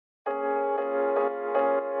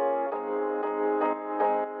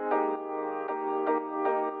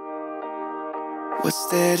what's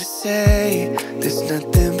there to say? There's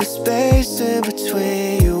nothing but space in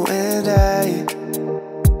between you and I.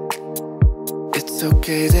 It's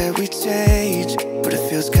okay that we change, but it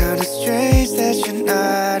feels kinda strange that you're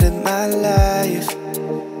not in my life.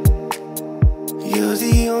 You're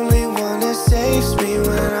the only one that saves me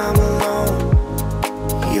when I'm alone.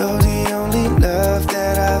 You're the only love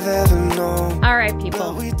that I've ever known. All right,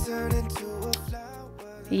 people.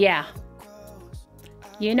 Yeah.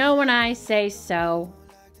 You know when I say so,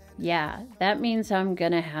 yeah, that means I'm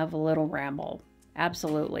gonna have a little ramble.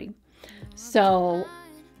 Absolutely. So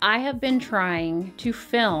I have been trying to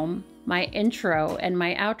film my intro and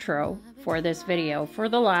my outro for this video for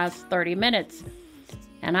the last 30 minutes,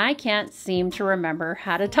 and I can't seem to remember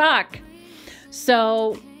how to talk.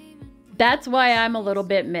 So that's why I'm a little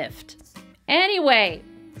bit miffed. Anyway,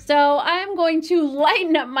 so I'm going to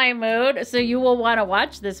lighten up my mood so you will want to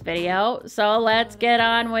watch this video. So let's get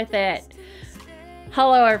on with it.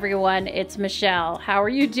 Hello everyone, it's Michelle. How are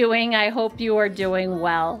you doing? I hope you are doing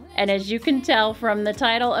well. And as you can tell from the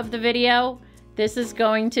title of the video, this is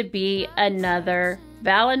going to be another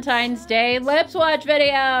Valentine's Day lip swatch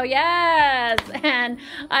video. Yes! And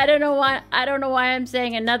I don't know why I'm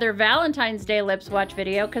saying another Valentine's Day lip swatch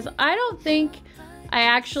video, because I don't think I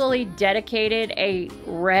actually dedicated a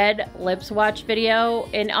red lip swatch video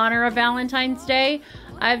in honor of Valentine's Day.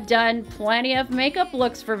 I've done plenty of makeup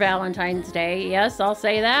looks for Valentine's Day. Yes, I'll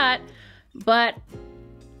say that. But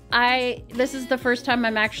this is the first time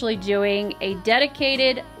I'm actually doing a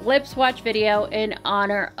dedicated lip swatch video in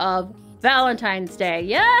honor of Valentine's Day.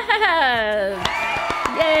 Yes!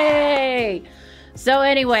 Yay! So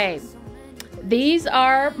anyway, these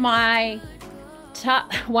are my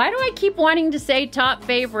top, why do I keep wanting to say top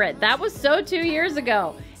favorite? That was so 2 years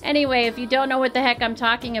ago. Anyway, if you don't know what the heck I'm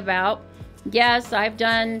talking about, yes, I've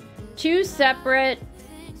done 2 separate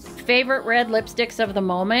favorite red lipsticks of the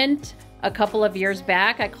moment a couple of years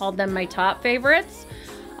back. I called them my top favorites.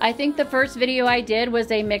 I think the first video I did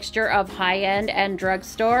was a mixture of high-end and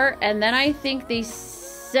drugstore, and then I think the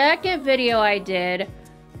second video I did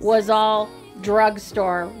was all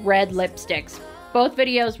drugstore red lipsticks. Both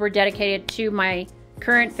videos were dedicated to my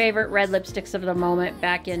current favorite red lipsticks of the moment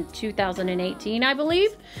back in 2018, I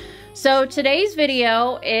believe. So today's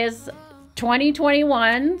video is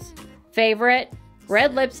 2021's favorite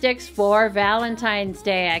red lipsticks for Valentine's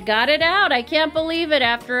Day. I got it out. I can't believe it.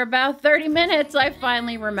 After about 30 minutes, I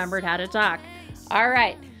finally remembered how to talk. All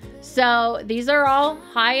right. So these are all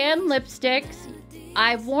high-end lipsticks.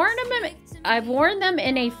 I've worn them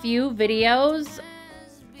in a few videos,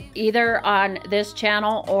 either on this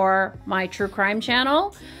channel or my true crime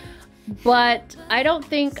channel, but I don't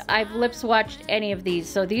think I've lip swatched any of these.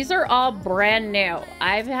 So these are all brand new.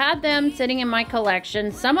 I've had them sitting in my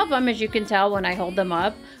collection. Some of them, as you can tell when I hold them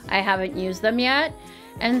up, I haven't used them yet.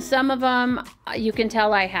 And some of them you can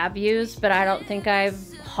tell I have used, but I don't think I've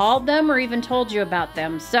hauled them or even told you about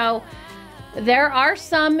them. So there are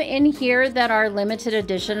some in here that are limited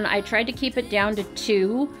edition. I tried to keep it down to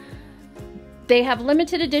 2. They have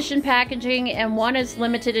limited edition packaging, and one is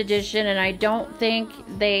limited edition, and I don't think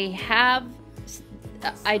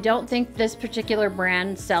this particular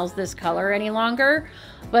brand sells this color any longer.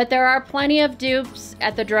 But there are plenty of dupes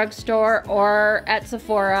at the drugstore or at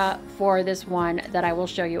Sephora for this one that I will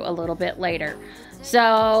show you a little bit later.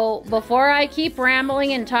 So before I keep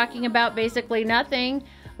rambling and talking about basically nothing,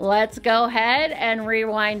 let's go ahead and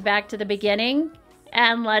rewind back to the beginning,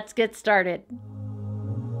 and let's get started.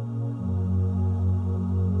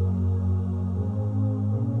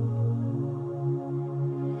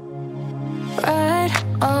 Right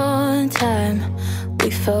on time,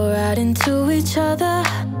 we fell right into each other.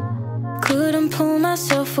 Couldn't pull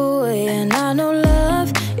myself away, and I know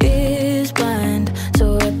love is blind,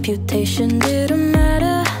 so reputation didn't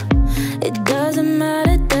matter. It doesn't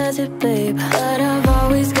matter, does it, babe? But I've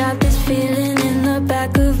always got this feeling in the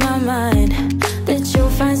back of my mind that you'll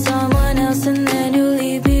find someone else and then you'll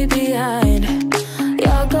leave me behind.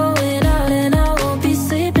 You're going out and I won't be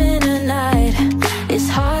sleeping at night. It's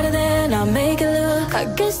harder than I make it look. I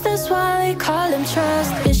guess that's why they call them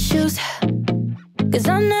trust issues, 'cause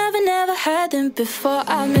I never had them before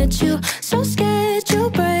I met you. So scared you'll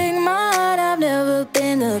break my heart. I've never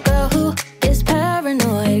been a girl who is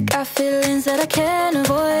paranoid. Got feelings that I can't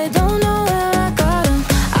avoid. Don't know where I got them.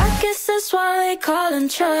 I guess that's why they call them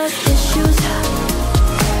trust issues.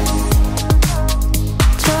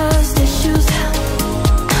 Trust issues.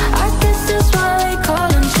 I guess that's why they call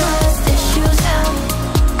them trust issues.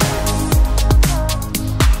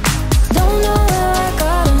 Don't know where I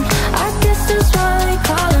got them. I guess that's why they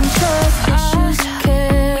call them trust issues. I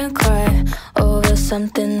can't cry over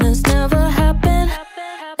something that's never happened.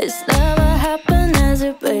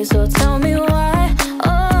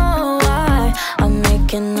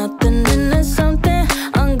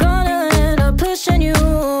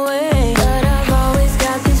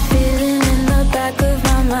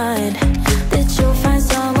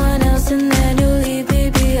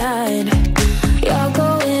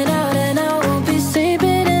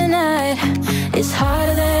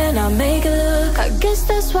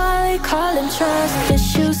 that's why they call them trust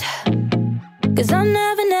issues. Cause I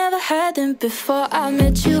never had them before I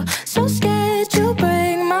met you. So scared you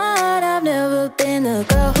break my heart. I've never been a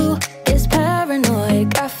girl who is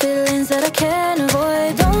paranoid. Got feelings that I can't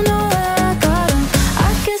avoid. Don't know where I got them. I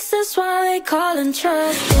guess that's why they call them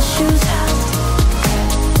trust issues.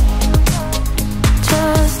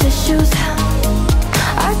 Trust issues.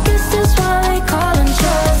 I guess that's why they call them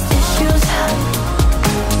trust issues.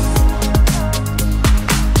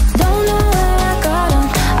 Don't know where I got them.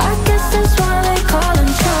 I guess that's why they call them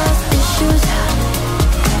trust issues.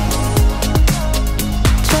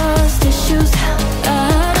 Trust issues.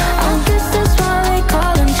 I guess that's why they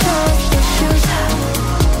call them trust issues.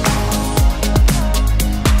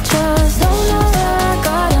 Trust, don't know where I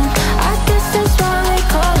got them. I guess that's why they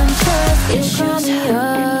call them trust issues. You call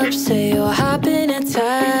me up, say you're hopping a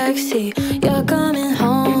taxi. You're coming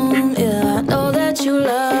home, yeah, I know that you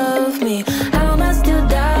love me. How am I still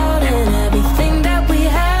doubting everything that we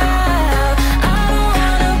have? I don't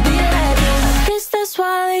wanna be like this. I guess that's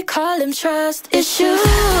why they call them trust issues.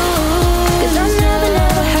 Cause I never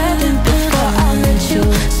had them before I met you.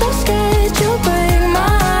 So scared you break my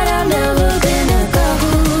heart. I've never been a girl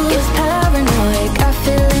who is paranoid. Got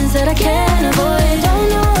feelings that I can't avoid. Don't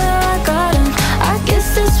know where I got them. I guess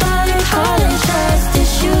that's why they call them trust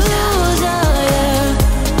issues. Oh yeah,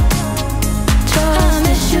 trust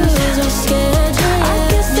issues. I'm scared you. I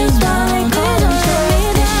guess that's why they call them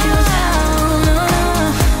trust issues.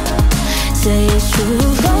 Say it's true.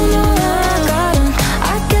 Don't know where I got them.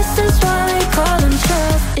 I guess that's why they call them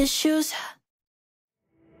trust issues.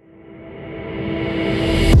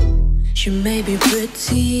 She may be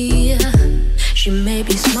pretty, she may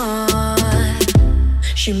be smart,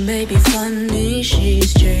 she may be funny,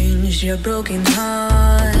 she's changed your broken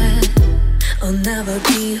heart. I'll never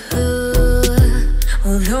be her,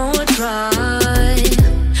 although I try.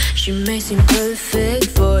 She may seem perfect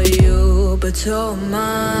for you, but so am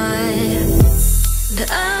I. And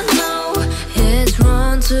I know it's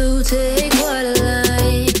wrong to take what I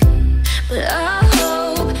like, but I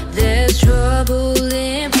hope there's trouble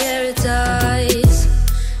in paradise.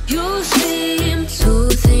 You seem to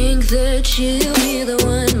think that she'll be the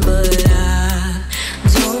one, but I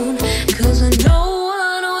don't. Cause I know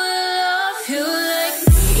one will love you like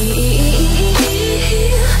me. Like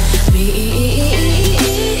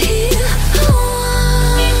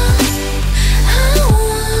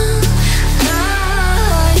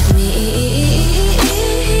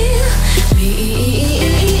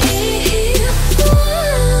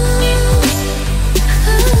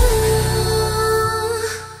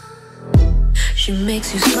she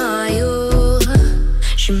makes you smile,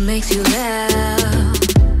 she makes you laugh,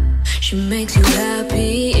 she makes you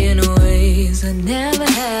happy in ways I never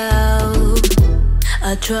have.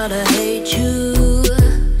 I try to hate you,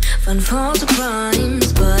 find faults or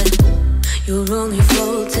crimes, but your only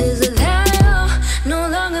fault is that you're no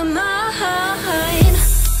longer mine.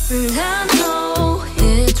 And I know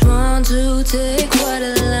it's wrong to take what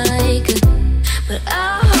I like, but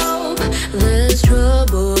I hope there's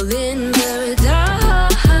trouble in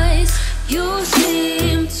paradise. You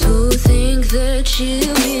seem to think that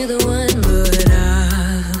she'll be the one, but I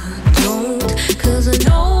don't. Cause I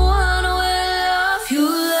know one will love you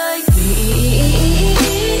like me.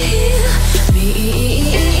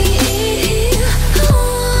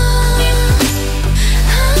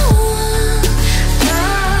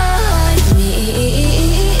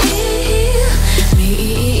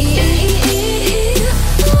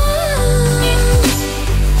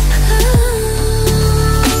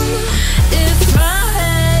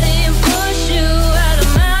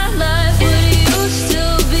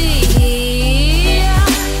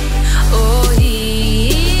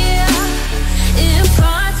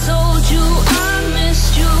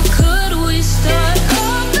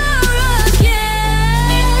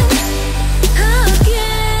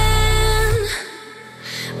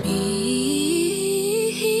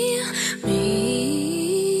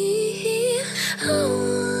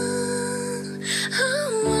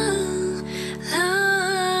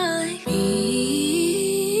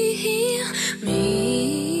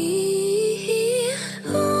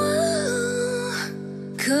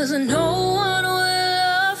 Cause I know one will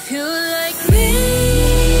love you like me.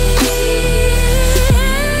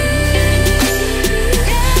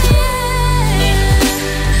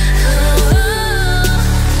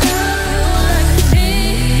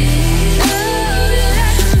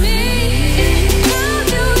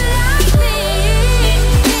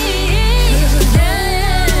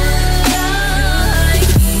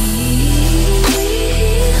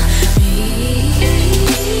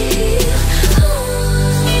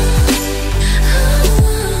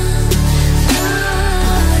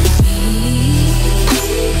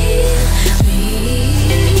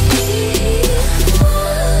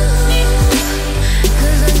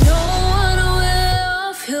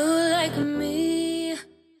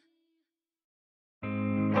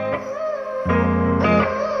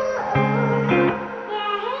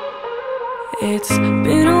 It's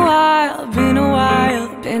been a while, been a while,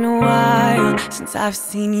 been a while since I've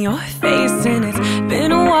seen your face, and it's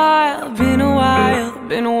been a while, been a while,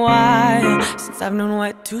 been a while since I've known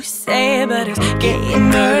what to say. But it's getting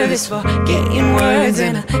nervous for getting words,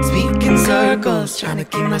 and I speak in circles, trying to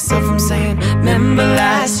keep myself from saying, remember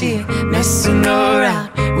last year, messing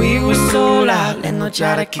around, we were so loud, and they'll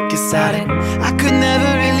try to kick us out, and I could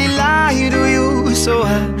never really lie to you, so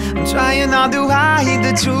I'm trying not to hide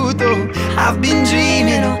the truth. Oh, I've been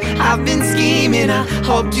dreaming, oh, I've been scheming, I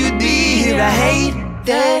hoped you'd be here. I hate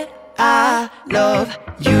that I love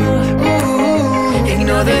you. Ooh,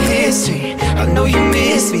 ignore the history, I know you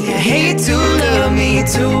miss me, I hate to love me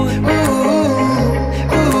too. Ooh,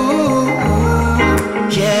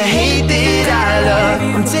 yeah, I hate that I love you.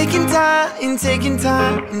 I'm taking time, taking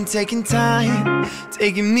time, taking time,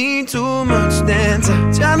 taking me too much damn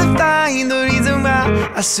time, trying to find the reason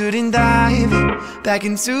why I shouldn't dive back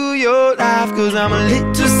into your life. Cause I'm a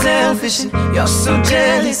little selfish and you're so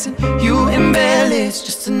jealous, and you embellish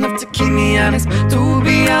just enough to keep me honest. To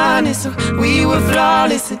be honest, so we were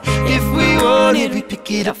flawless, and if we wanted, we'd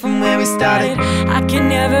pick it up from where we started. I can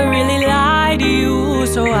never really lie to you,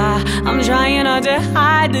 so I'm trying not to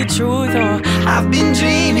hide the truth. Oh, I've been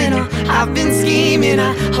dreaming, oh, I've been scheming,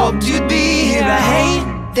 I hoped you'd be here. I hate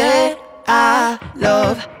that I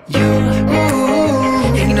love you.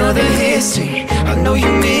 Ooh, ignore the history, I know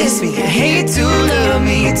you miss me, I hate to love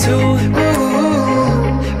me too. Ooh,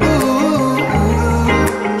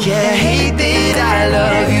 yeah, I hate that I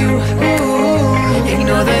love you. Ooh,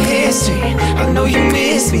 ignore the history, I know you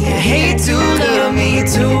miss me, I hate to love me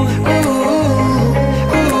too.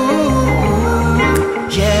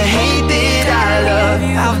 Yeah, I hate that I love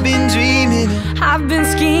you. I've been dreaming, I've been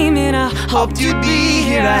scheming, I hoped you'd be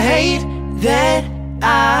here. I hate that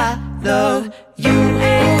I love you.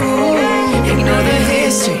 Ignore the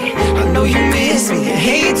history, I know you miss me, I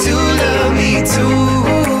hate to love me too.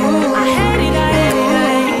 I hate it, I hate it, I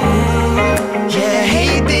hate it. Yeah, I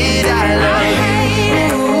hate that I love you.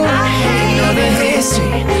 Ignore the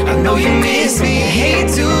history, I know you miss me, I hate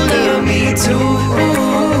to love me too.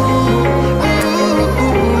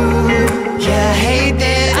 Yeah, I hate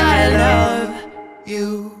that I love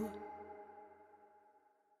you.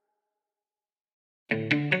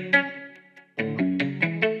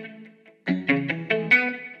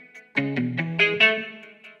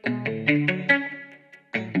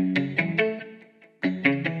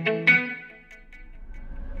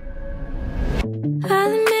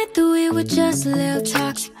 I'll admit that we were just a little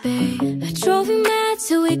toxic, babe. It drove me mad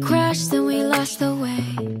till we crashed, then we lost our way.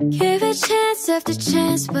 Gave it chance after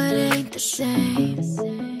chance, but it ain't the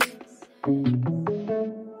same.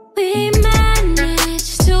 We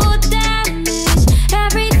managed to damage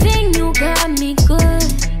everything, you got me good.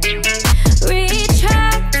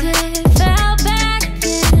 Retracted, fell back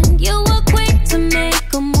in, you were quick to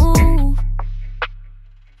make a move.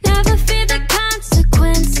 Never fear the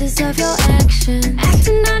consequences of your action,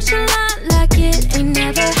 acting nonchalant like it ain't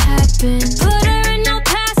never happened. Put her in no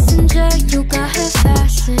passenger, you got her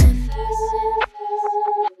fastened.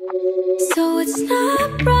 So it's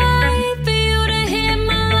not right for you to hit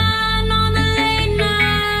my line on the late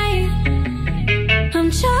night. I'm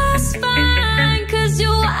just fine, cause you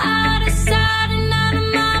were out of sight and out of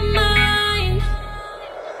my mind.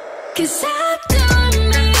 Cause I'm doing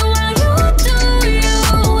me while you do you.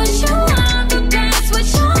 What you want the best, what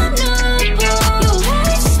you're new for. You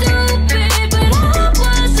hate stupid, but I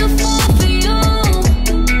was a fool for you.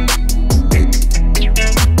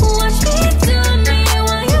 Watch me do me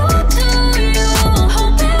while you do you.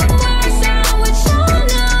 Hope it works out with your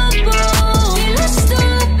new boo. Feeling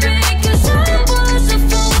stupid, cause I was a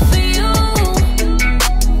fool for you.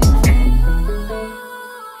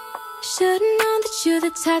 Should've known that you're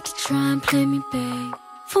the type to try and play me, babe.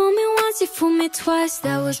 Fool me once, you fool me twice,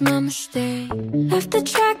 that was my mistake. Left the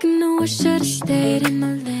track, I knew I should've stayed in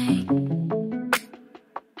my lane.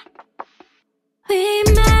 We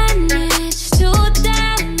managed to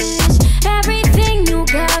damage everything, you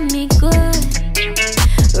got me good.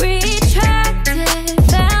 Retracted,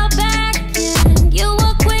 fell back in, you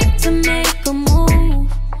were quick to make a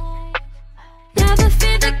move. Never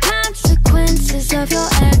fear the consequences of your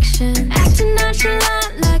action, acting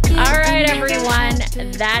nonchalant like it. All right, everyone,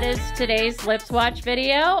 that is today's lip swatch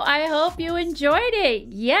video. I hope you enjoyed it.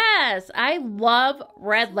 Yes, I love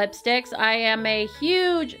red lipsticks. I am a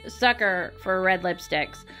huge sucker for red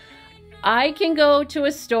lipsticks. I can go to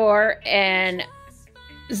a store and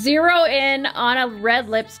zero in on a red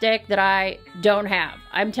lipstick that I don't have.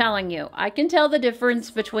 I'm telling you, I can tell the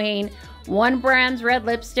difference between one brand's red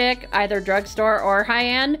lipstick, either drugstore or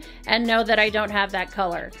high-end, and know that I don't have that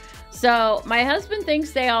color. So my husband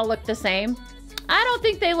thinks they all look the same. I don't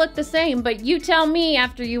think they look the same, but you tell me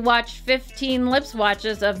after you watch 15 lip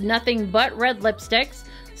swatches of nothing but red lipsticks.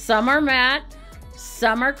 Some are matte,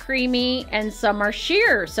 some are creamy, and some are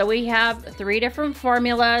sheer. So we have 3 different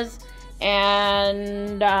formulas.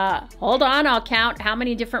 And hold on, I'll count how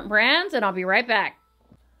many different brands and I'll be right back.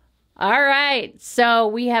 All right, so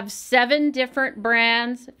we have 7 different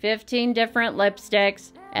brands, 15 different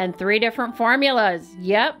lipsticks, and 3 different formulas.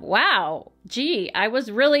 Yep, wow. Gee, I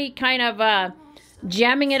was really kind of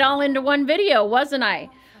jamming it all into one video, wasn't I?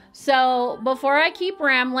 So before I keep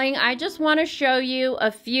rambling, I just want to show you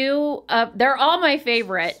a few of, they're all my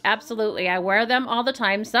favorite. Absolutely, I wear them all the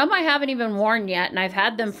time. Some I haven't even worn yet, and I've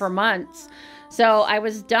had them for months. So I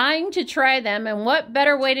was dying to try them, and what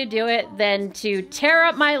better way to do it than to tear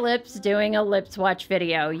up my lips doing a lip swatch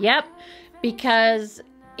video. Yep, because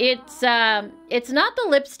it's not the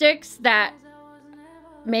lipsticks that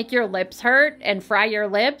make your lips hurt and fry your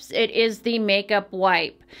lips. It is the makeup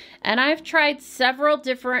wipe. And I've tried several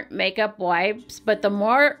different makeup wipes, but the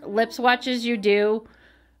more lip swatches you do,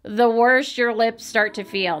 the worse your lips start to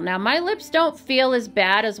feel. Now, my lips don't feel as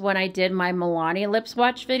bad as when I did my Milani lip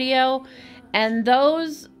swatch video, and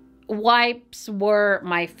those wipes were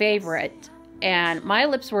my favorite, and my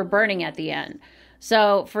lips were burning at the end.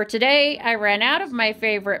 So for today, I ran out of my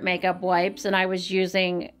favorite makeup wipes, and I was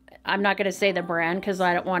using, I'm not going to say the brand because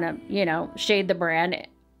I don't want to, you know, shade the brand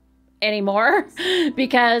anymore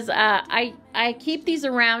because I keep these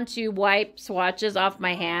around to wipe swatches off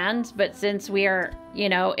my hands. But since we are, you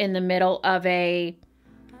know, in the middle of a,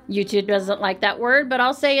 YouTube doesn't like that word, but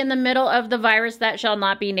I'll say in the middle of the virus that shall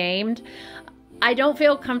not be named, I don't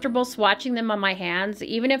feel comfortable swatching them on my hands.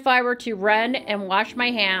 Even if I were to run and wash my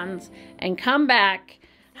hands and come back,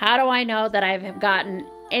 how do I know that I've gotten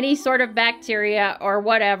any sort of bacteria or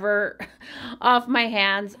whatever off my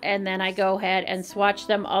hands? And then I go ahead and swatch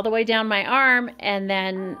them all the way down my arm, and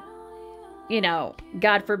then, you know,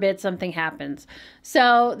 God forbid something happens.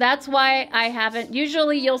 So that's why I haven't,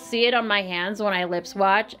 usually you'll see it on my hands when I lip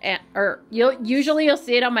swatch, or usually you'll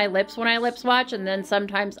see it on my lips when I lip swatch, and then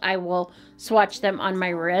sometimes I will swatch them on my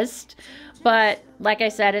wrist. But like I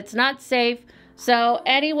said, it's not safe. So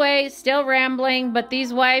anyway, still rambling, but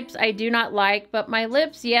these wipes I do not like. But my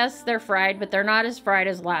lips, yes, they're fried, but they're not as fried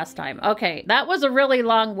as last time. Okay, that was a really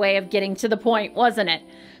long way of getting to the point, wasn't it?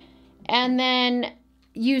 And then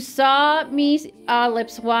you saw me lip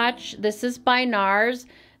swatch. This is by Nars.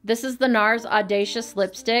 This is the Nars Audacious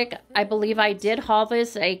Lipstick. I believe I did haul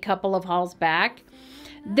this a couple of hauls back.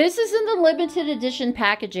 This is in the limited edition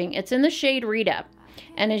packaging. It's in the shade Rita.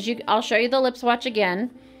 And I'll show you the lip swatch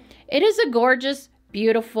again. It is a gorgeous,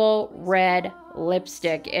 beautiful red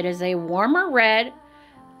lipstick. It is a warmer red.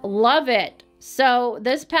 Love it. So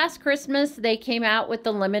this past Christmas, they came out with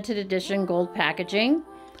the limited edition gold packaging.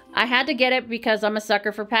 I had to get it because I'm a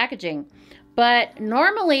sucker for packaging. But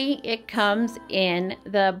normally it comes in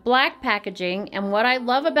the black packaging. And what I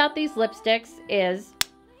love about these lipsticks is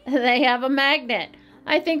they have a magnet.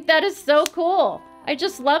 I think that is so cool. I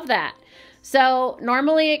just love that. So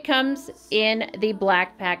normally it comes in the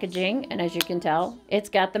black packaging, and as you can tell, it's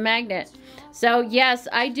got the magnet. So yes,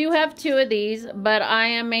 I do have 2 of these, but I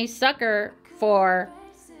am a sucker for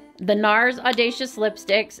the Nars Audacious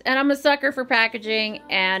lipsticks, and I'm a sucker for packaging,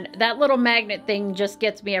 and that little magnet thing just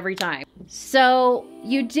gets me every time. So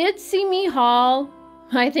you did see me haul,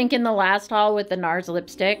 I think in the last haul, with the Nars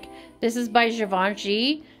lipstick. This is by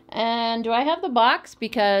Givenchy, and do I have the box?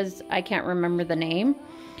 Because I can't remember the name.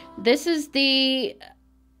 This is the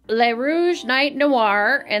Rouge Night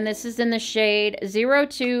Noir, and this is in the shade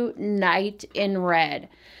 02 Night in Red.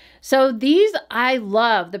 So these I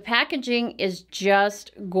love. The packaging is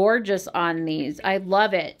just gorgeous on these. I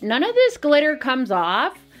love it. None of this glitter comes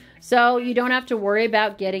off, so you don't have to worry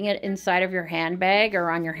about getting it inside of your handbag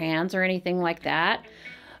or on your hands or anything like that.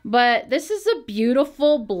 But this is a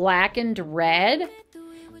beautiful blackened red.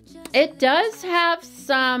 It does have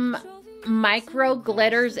some micro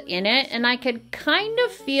glitters in it, and I could kind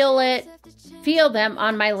of feel them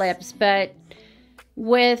on my lips, but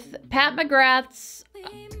with Pat McGrath's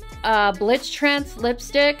Blitz Trance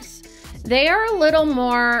lipsticks, they are a little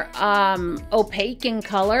more opaque in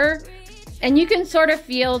color, and you can sort of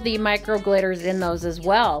feel the micro glitters in those as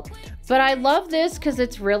well. But I love this because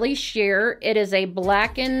it's really sheer. It is a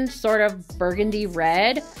blackened sort of burgundy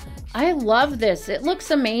red. I love this. It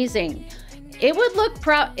looks amazing. It would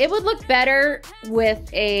look better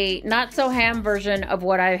with a not so ham version of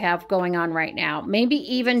what I have going on right now. Maybe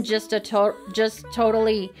even just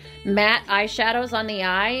totally matte eyeshadows on the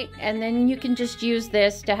eye, and then you can just use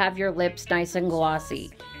this to have your lips nice and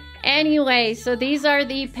glossy. Anyway, so these are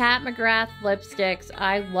the Pat McGrath lipsticks.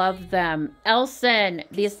 I love them. Elson,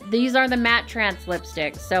 these are the matte trance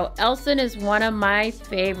lipsticks. So Elson is one of my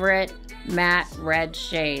favorite matte red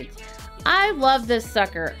shades. I love this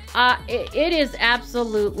sucker. It is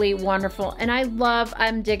absolutely wonderful. And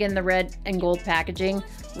I'm digging the red and gold packaging.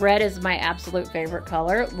 Red is my absolute favorite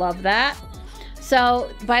color. Love that.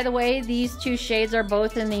 So, by the way, these two shades are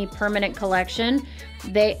both in the permanent collection.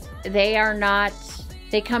 They are not,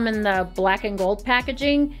 they come in the black and gold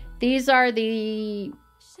packaging. These are the,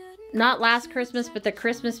 not last Christmas, but the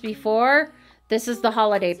Christmas before. This is the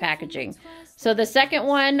holiday packaging. So the second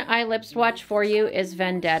one I lip swatch for you is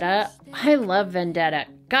Vendetta. I love Vendetta.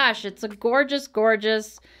 Gosh, it's a gorgeous,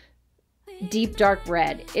 gorgeous deep dark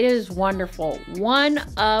red. It is wonderful. One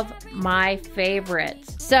of my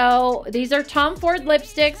favorites. So these are Tom Ford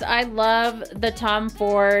lipsticks. I love the Tom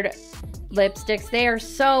Ford lipsticks. They are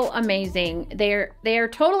so amazing. They are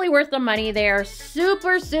totally worth the money. They are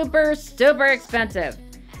super, super, super expensive.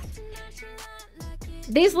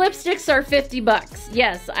 These lipsticks are 50 bucks.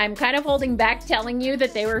 Yes, I'm kind of holding back telling you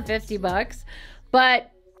that they were 50 bucks.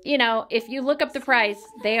 But, you know, if you look up the price,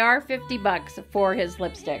 they are 50 bucks for his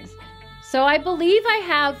lipsticks. So I believe I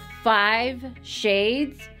have 5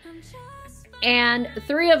 shades. And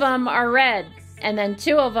 3 of them are red. And then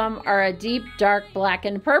 2 of them are a deep, dark black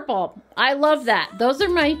and purple. I love that. Those are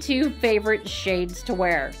my 2 favorite shades to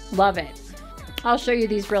wear. Love it. I'll show you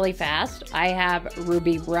these really fast. I have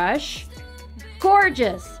Ruby Rush.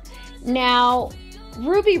 Gorgeous. Now,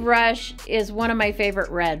 Ruby Rush is one of my favorite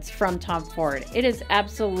reds from Tom Ford. It is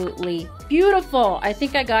absolutely beautiful. I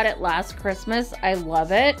think I got it last Christmas. I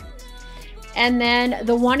love it. And then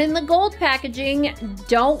the one in the gold packaging,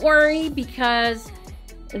 don't worry, because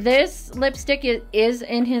this lipstick is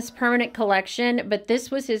in his permanent collection, but this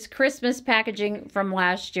was his Christmas packaging from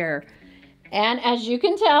last year. And as you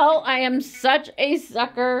can tell, I am such a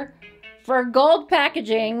sucker for gold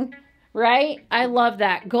packaging. Right? I love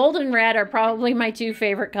that. Gold and red are probably my 2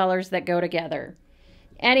 favorite colors that go together.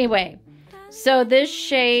 Anyway, so this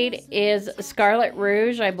shade is Scarlet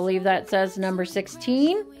Rouge. I believe that says number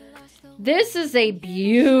 16. This is a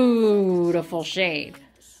beautiful shade.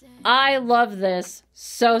 I love this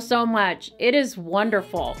so, so much. It is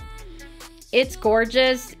wonderful. It's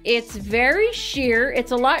gorgeous. It's very sheer.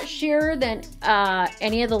 It's a lot sheerer than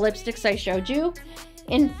any of the lipsticks I showed you.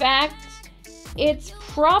 In fact, it's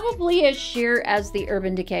probably as sheer as the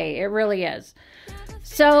Urban Decay. It really is.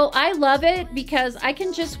 So I love it because I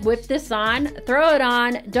can just whip this on, throw it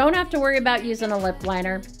on, don't have to worry about using a lip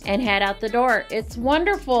liner, and head out the door. It's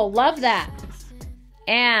wonderful. Love that.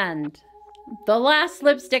 And the last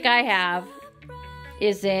lipstick I have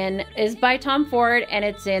is by Tom Ford, and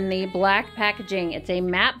it's in the black packaging. It's a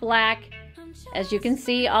matte black. As you can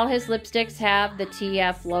see, all his lipsticks have the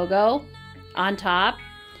TF logo on top.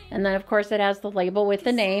 And then, of course, it has the label with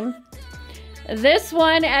the name. This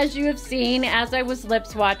one, as you have seen, as I was lip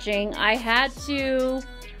swatching, I had to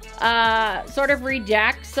sort of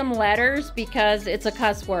redact some letters because it's a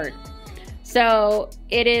cuss word. So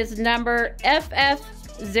it is number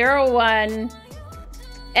FF01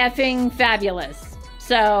 effing fabulous.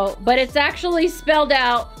 So, but it's actually spelled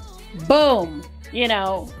out, boom, you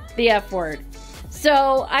know, the F word.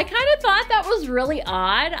 So I kind of thought that was really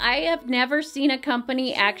odd. I have never seen a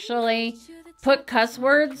company actually put cuss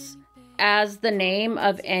words as the name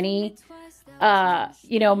of any,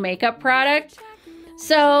 you know, makeup product.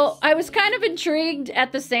 So I was kind of intrigued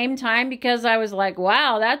at the same time because I was like,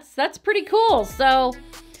 wow, that's pretty cool. So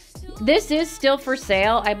this is still for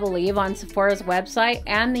sale, I believe, on Sephora's website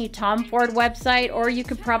and the Tom Ford website, or you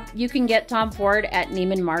can get Tom Ford at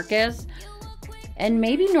Neiman Marcus and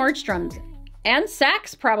maybe Nordstrom's. And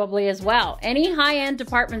Saks probably as well. Any high-end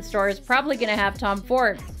department store is probably going to have Tom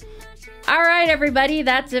Ford. All right, everybody,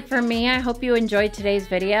 that's it for me. I hope you enjoyed today's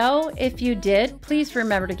video. If you did, please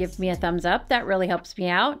remember to give me a thumbs up. That really helps me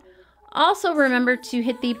out. Also, remember to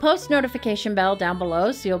hit the post notification bell down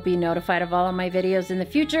below so you'll be notified of all of my videos in the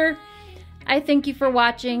future. I thank you for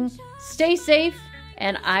watching. Stay safe,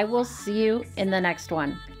 and I will see you in the next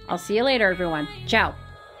one. I'll see you later, everyone. Ciao.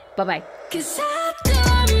 Bye-bye.